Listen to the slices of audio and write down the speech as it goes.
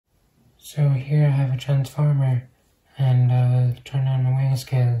So here I have a transformer, and I'll turn on my weighing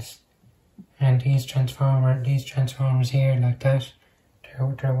scales. And these transformers here, like that,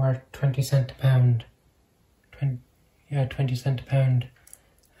 they're worth 20 cents a pound. 20 cents a pound.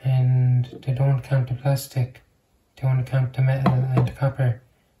 And they don't count the plastic, they only count the metal and the copper.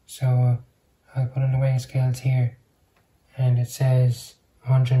 So I'll put on the weighing scales here, and it says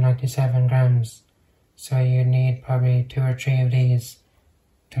 197 grams. So you need probably 2 or 3 of these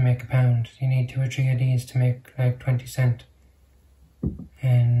to make a pound. You need 2 or 3 of these to make like 20 cents.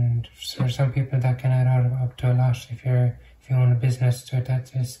 And for some people that can add up to a lot if you own a business with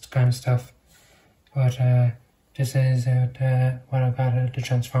this kind of stuff. But this is what I got the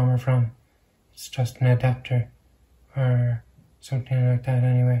transformer from. It's just an adapter or something like that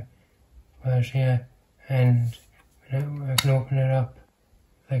anyway. But yeah, and I can open it up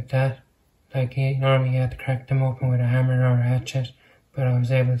like that. Like normally you have to crack them open with a hammer or a hatchet, but I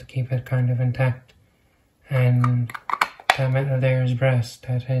was able to keep it kind of intact. And that metal there is brass.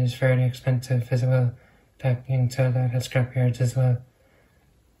 That is fairly expensive as well. That you can sell that at scrapyards as well.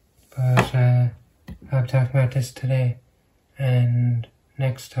 But I'll talk about this today, and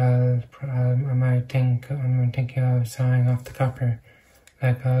next I'm thinking of sawing off the copper.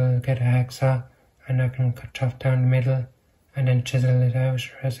 Like I'll get a hacksaw and I can chop down the middle and then chisel it out,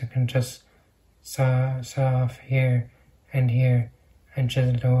 or else I can just saw off here and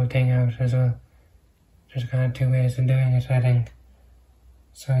chisel the whole thing out as well. There's kind of 2 ways of doing it, I think.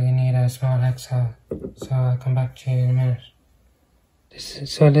 So you need a small hacksaw. So I'll come back to you in a minute. This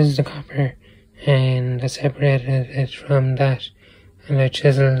is the copper, and I separated it from that, and I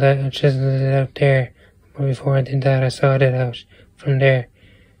chiseled it out there. But before I did that, I sawed it out from there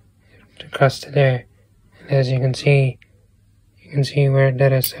across to there. And as you can see where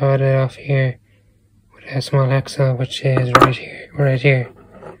that I sawed it off here with a small hacksaw, which is right here.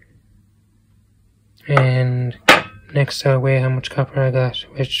 And next I'll weigh how much copper I got,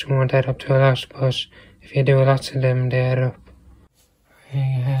 which won't add up to a lot, but if you do lots of them, they add up. I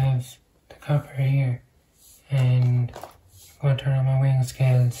have the copper here, and I'm going to turn on my weighing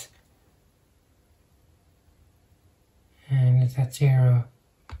scales, and it's at 0,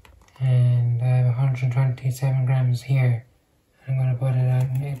 and I have 127 grams here. I'm going to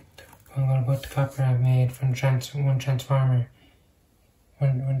put the copper I've made from one transformer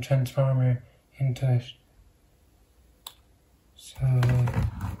into it. So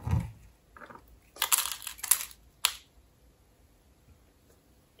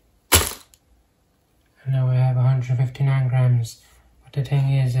now I have 159 grams. But the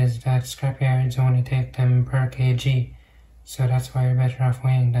thing is that scrapyards only take them per kg, so that's why you're better off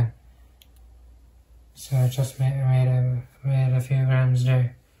weighing them. So I just made a few grams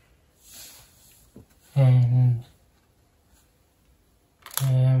there, and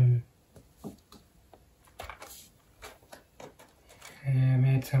I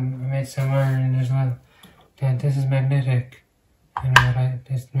made some iron as well. Then this is magnetic, and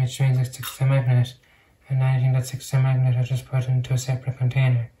which means it sticks to a magnet. And anything that sticks to a magnet I just put into a separate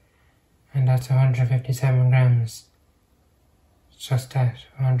container. And that's 157 grams. It's just that,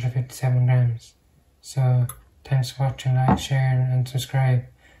 157 grams. So, thanks for watching, like, share and subscribe.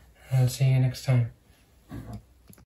 And I'll see you next time.